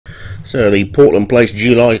So the Portland Place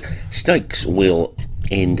July Stakes will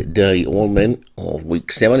end day one then of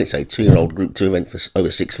week 7. It's a 2-year-old Group 2 event for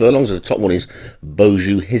over 6 furlongs. The top one is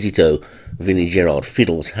Beaujeu Hesito, Vinnie Gerard,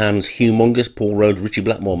 Fiddles, Hans, Humongous, Paul Rhodes, Richie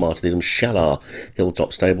Blackmore, Martin Needham, Shalar,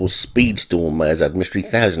 Hilltop Stables, Speedstorm, Mayazad Mystery,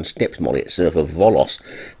 1,000 Steps, Molly at Surfer, Volos,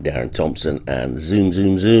 Darren Thompson, and Zoom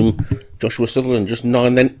Zoom Zoom. Joshua Sutherland, just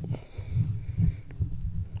 9 then.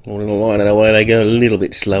 All in a line and away they go. A little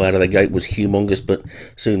bit slow out of the gate was Humongous, but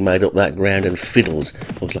soon made up that ground, and Fiddles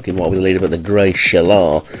looks like he might be the leader, but the grey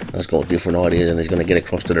Shalar has got different ideas and is going to get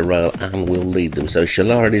across to the rail and will lead them. So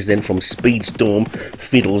Shalar it is then from Speedstorm,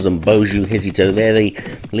 Fiddles and Beaujeu Hesito. They're the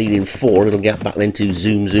leading 4. It'll gap back then to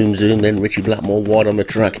Zoom Zoom Zoom. Then Richie Blackmore wide on the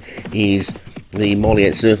track is the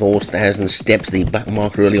Molliet Surf Horse, 1,000 Steps. The back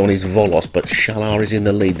marker early on is Volos, but Shalar is in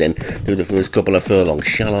the lead then through the first couple of furlongs.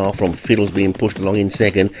 Shalar from Fiddles being pushed along in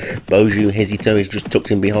second. Beaujeu Hesito is just tucked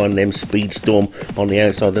in behind them. Speedstorm on the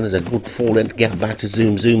outside. Then there's a good 4-length gap back to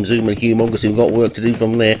Zoom Zoom Zoom and Humongous, who've got work to do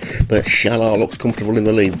from there, but Shalar looks comfortable in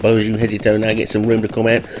the lead. Beaujeu Hesito now gets some room to come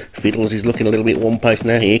out. Fiddles is looking a little bit one pace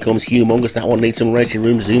now. Here comes Humongous. That one needs some racing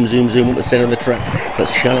room. Zoom Zoom Zoom up the centre of the track, but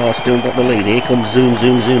Shalar still got the lead. Here comes Zoom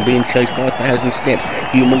Zoom Zoom being chased by 1,000 Steps.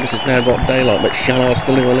 Humongous has now got daylight, but Shalar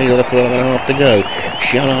still in the lead with a furlong and a half to go.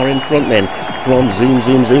 Shalar in front then from Zoom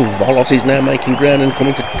Zoom Zoom. Volos is now making ground and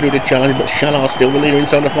coming to do the challenge, but Shalar still the leader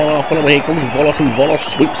inside the final half. And here comes Volos, and Volos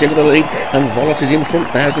sweeps into the lead, and Volos is in front.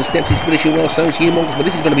 1,000 Steps is finishing well, so is Humongous, but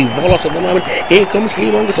this is going to be Volos at the moment. Here comes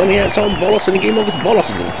Humongous on the outside. Volos and Humongous.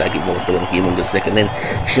 Volos is going to take it. Volos to win. Humongous second, then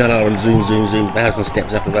Shalar and Zoom Zoom Zoom. 1,000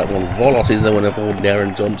 Steps after that one. Volos is the winner for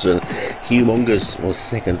Darren Thompson. Humongous was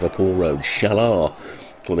second for Paul Rhodes. Shalar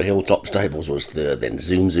for the Hilltop Stables was third, then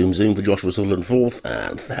Zoom Zoom Zoom for Joshua Sutherland fourth,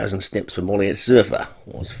 and 1,000 Steps for Molly at Surfer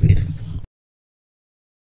was fifth.